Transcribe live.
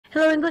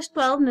Hello English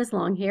 12, Ms.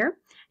 Long here.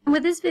 And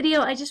with this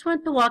video, I just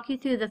want to walk you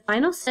through the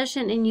final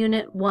session in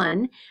Unit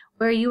 1,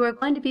 where you are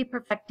going to be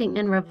perfecting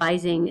and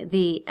revising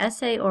the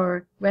essay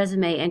or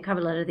resume and cover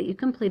letter that you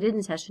completed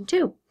in Session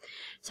 2.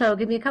 So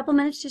give me a couple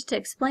minutes just to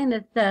explain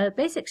the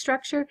basic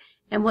structure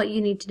and what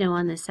you need to know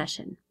on this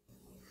session.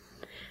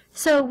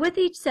 So with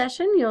each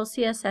session, you'll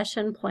see a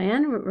session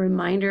plan,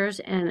 reminders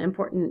and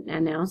important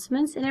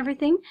announcements and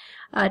everything,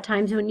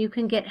 times when you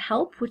can get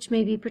help, which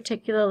may be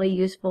particularly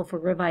useful for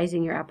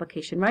revising your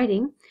application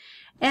writing,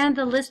 and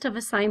the list of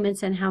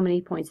assignments and how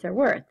many points they're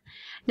worth.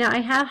 Now,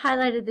 I have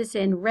highlighted this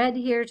in red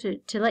here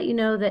to let you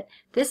know that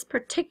this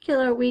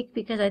particular week,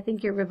 because I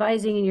think you're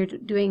revising and you're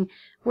doing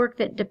work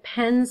that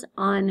depends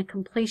on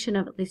completion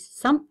of at least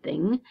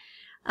something,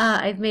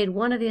 I've made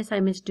one of the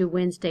assignments due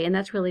Wednesday, and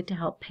that's really to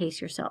help pace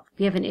yourself. If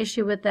you have an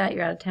issue with that,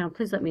 you're out of town,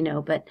 please let me know.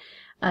 But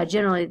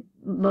generally,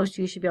 most of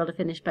you should be able to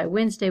finish by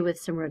Wednesday with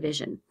some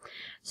revision.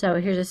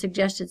 So here's a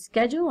suggested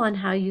schedule on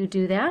how you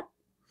do that.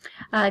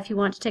 If you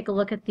want to take a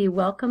look at the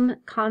welcome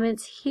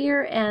comments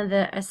here and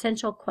the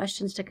essential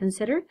questions to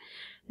consider,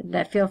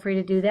 feel free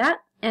to do that.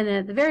 And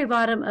at the very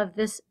bottom of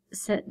this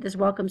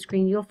welcome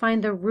screen, you'll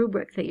find the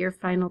rubric that your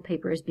final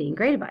paper is being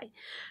graded by.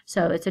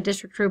 So it's a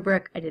district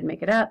rubric. I didn't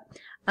make it up,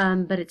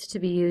 but it's to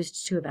be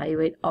used to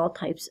evaluate all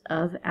types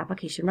of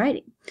application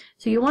writing.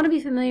 So you want to be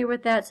familiar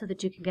with that so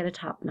that you can get a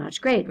top-notch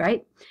grade,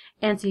 right?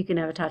 And so you can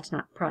have a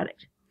top-notch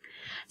product.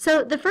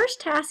 So the first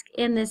task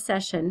in this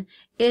session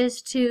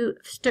is to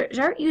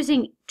start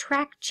using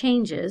track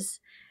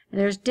changes. And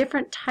there's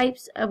different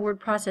types of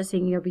word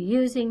processing you'll be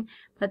using,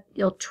 but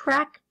you'll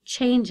track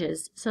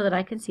changes so that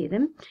I can see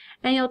them.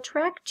 And you'll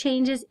track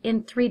changes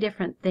in 3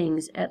 different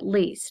things at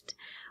least.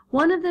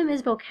 One of them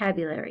is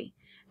vocabulary,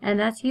 and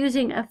that's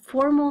using a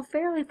formal,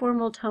 fairly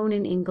formal tone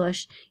in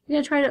English. You're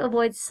going to try to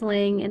avoid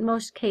slang. In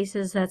most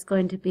cases, that's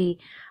going to be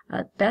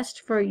best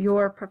for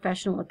your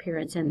professional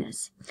appearance in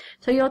this.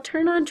 So you'll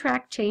turn on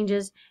track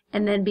changes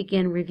and then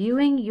begin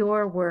reviewing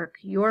your work,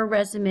 your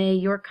resume,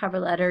 your cover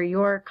letter,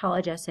 your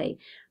college essay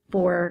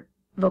for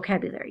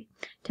vocabulary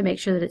to make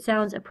sure that it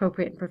sounds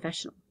appropriate and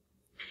professional.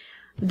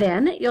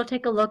 Then you'll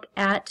take a look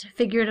at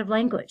figurative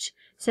language,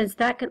 since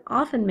that can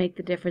often make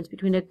the difference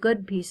between a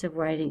good piece of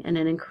writing and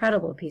an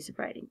incredible piece of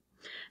writing.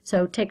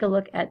 So take a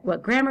look at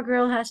what Grammar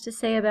Girl has to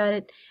say about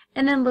it,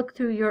 and then look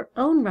through your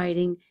own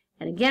writing,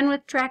 and again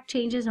with track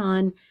changes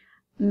on,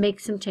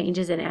 make some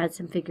changes and add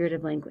some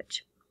figurative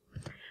language.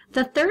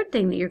 The third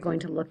thing that you're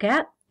going to look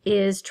at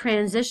is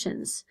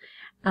transitions.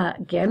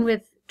 Again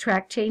with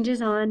track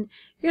changes on,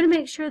 you're going to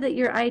make sure that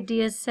your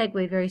ideas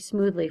segue very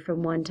smoothly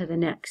from one to the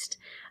next.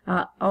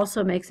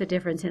 Also makes a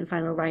difference in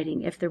final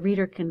writing if the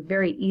reader can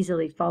very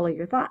easily follow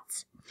your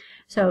thoughts.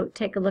 So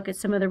take a look at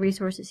some of the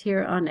resources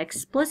here on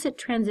explicit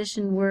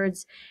transition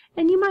words,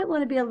 and you might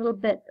want to be a little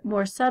bit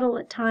more subtle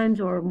at times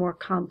or more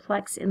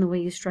complex in the way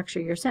you structure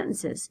your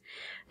sentences.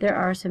 There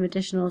are some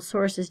additional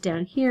sources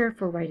down here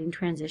for writing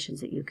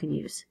transitions that you can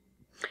use.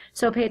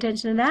 So pay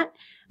attention to that,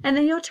 and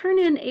then you'll turn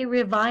in a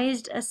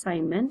revised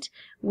assignment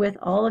with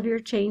all of your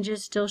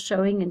changes still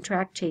showing and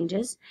track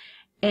changes,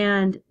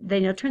 and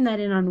then you'll turn that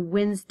in on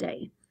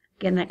Wednesday.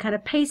 Again, that kind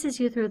of paces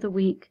you through the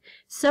week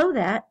so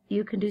that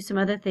you can do some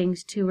other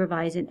things to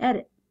revise and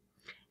edit.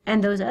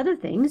 And those other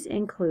things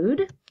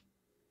include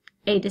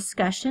a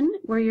discussion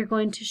where you're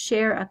going to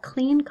share a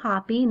clean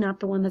copy, not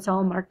the one that's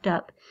all marked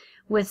up,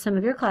 with some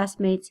of your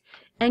classmates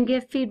and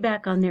give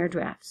feedback on their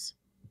drafts.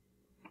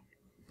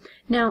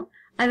 Now,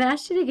 I've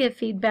asked you to give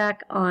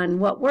feedback on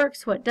what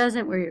works, what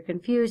doesn't, where you're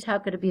confused, how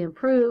could it be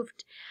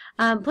improved.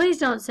 Please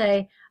don't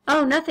say,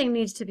 oh, nothing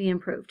needs to be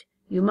improved.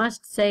 You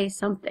must say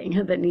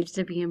something that needs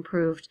to be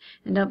improved,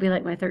 and don't be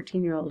like my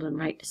 13-year-old and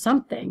write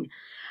something.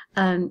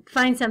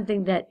 Find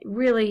something that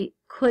really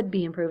could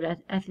be improved.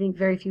 I think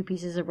very few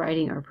pieces of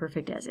writing are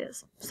perfect as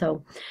is.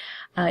 So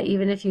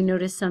even if you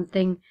notice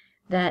something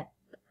that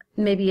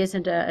maybe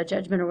isn't a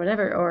judgment or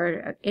whatever,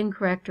 or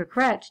incorrect or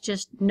correct,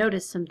 just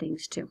notice some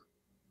things too.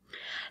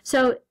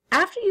 So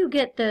after you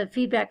get the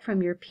feedback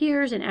from your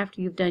peers and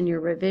after you've done your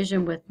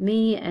revision with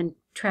me and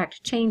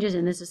tracked changes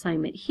in this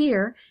assignment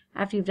here,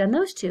 after you've done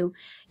those two,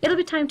 it'll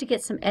be time to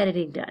get some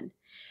editing done.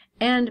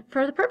 And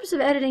for the purpose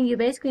of editing, you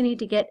basically need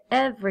to get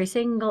every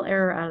single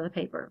error out of the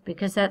paper,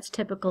 because that's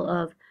typical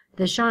of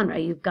the genre.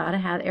 You've got to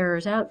have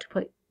errors out to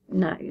put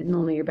not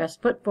only your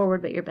best foot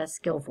forward, but your best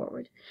skill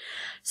forward.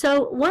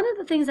 So one of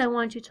the things I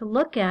want you to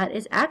look at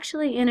is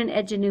actually in an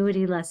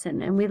Edgenuity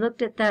lesson. And we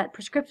looked at that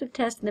prescriptive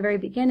test in the very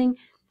beginning.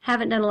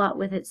 Haven't done a lot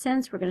with it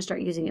since. We're going to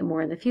start using it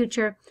more in the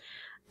future.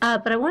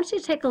 But I want you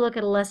to take a look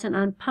at a lesson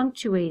on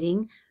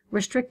punctuating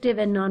restrictive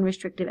and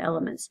non-restrictive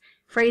elements,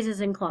 phrases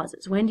and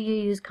clauses. When do you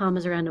use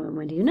commas around them and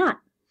when do you not?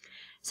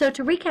 So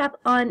to recap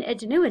on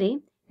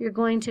Edgenuity, you're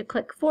going to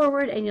click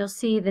forward and you'll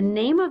see the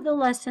name of the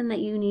lesson that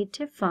you need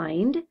to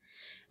find,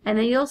 and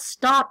then you'll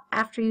stop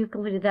after you've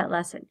completed that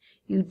lesson.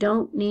 You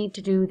don't need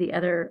to do the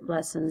other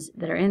lessons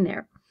that are in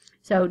there.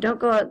 So don't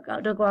go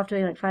off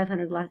doing like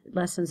 500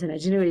 lessons in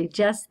Edgenuity,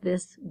 just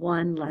this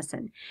one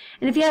lesson.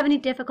 And if you have any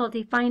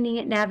difficulty finding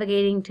it,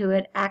 navigating to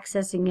it,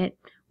 accessing it,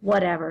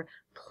 whatever,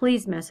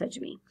 please message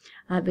me.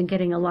 I've been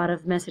getting a lot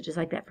of messages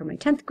like that from my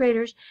 10th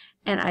graders,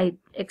 and I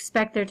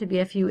expect there to be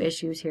a few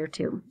issues here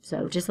too.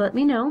 So just let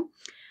me know.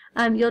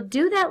 You'll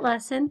do that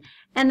lesson,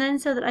 and then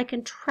so that I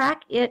can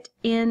track it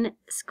in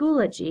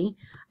Schoology,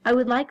 I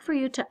would like for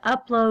you to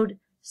upload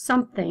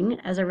something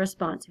as a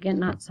response. Again,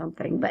 not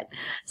something, but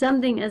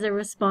something as a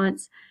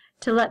response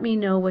to let me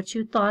know what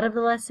you thought of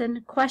the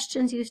lesson,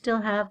 questions you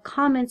still have,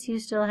 comments you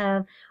still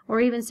have, or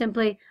even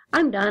simply,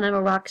 I'm done, I'm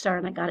a rock star,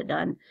 and I got it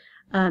done.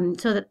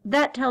 So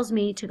that tells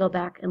me to go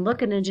back and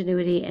look at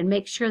Edgenuity and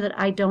make sure that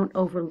I don't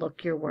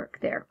overlook your work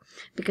there.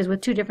 Because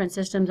with two different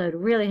systems, I would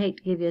really hate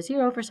to give you a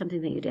 0 for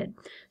something that you did.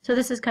 So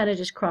this is kind of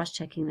just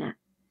cross-checking that.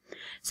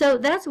 So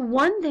that's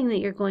one thing that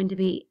you're going to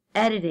be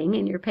editing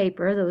in your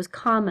paper, those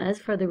commas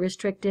for the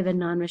restrictive and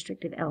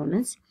non-restrictive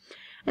elements.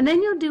 And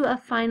then you'll do a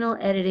final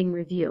editing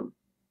review.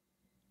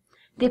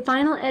 The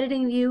final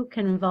editing review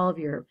can involve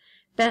your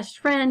best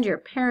friend, your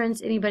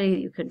parents, anybody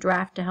that you could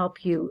draft to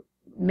help you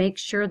make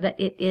sure that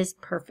it is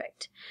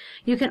perfect.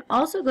 You can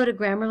also go to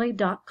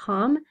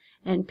Grammarly.com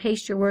and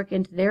paste your work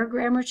into their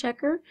grammar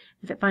checker.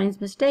 If it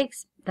finds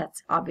mistakes,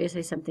 that's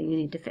obviously something you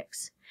need to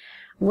fix.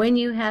 When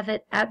you have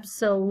it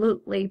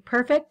absolutely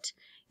perfect,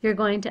 you're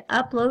going to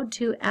upload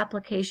to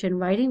Application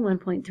Writing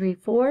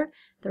 1.34.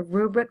 The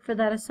rubric for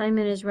that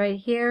assignment is right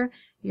here.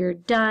 You're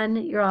done.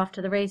 You're off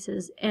to the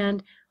races.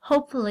 And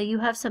hopefully you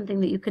have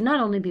something that you can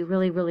not only be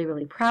really, really,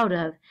 really proud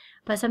of,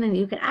 but something that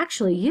you can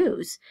actually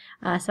use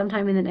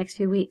sometime in the next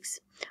few weeks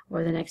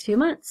or the next few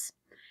months.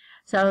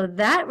 So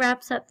that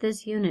wraps up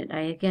this unit.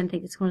 I again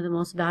think it's one of the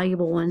most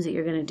valuable ones that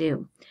you're going to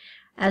do.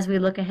 As we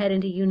look ahead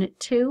into Unit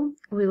 2,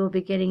 we will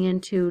be getting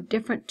into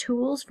different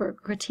tools for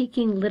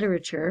critiquing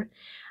literature,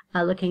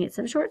 looking at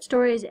some short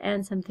stories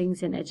and some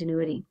things in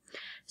Edgenuity.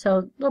 So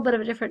a little bit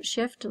of a different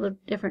shift, a little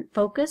different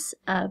focus,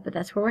 but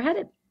that's where we're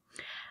headed.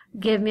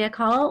 Give me a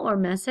call or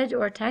message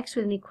or text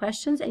with any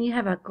questions, and you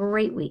have a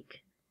great week.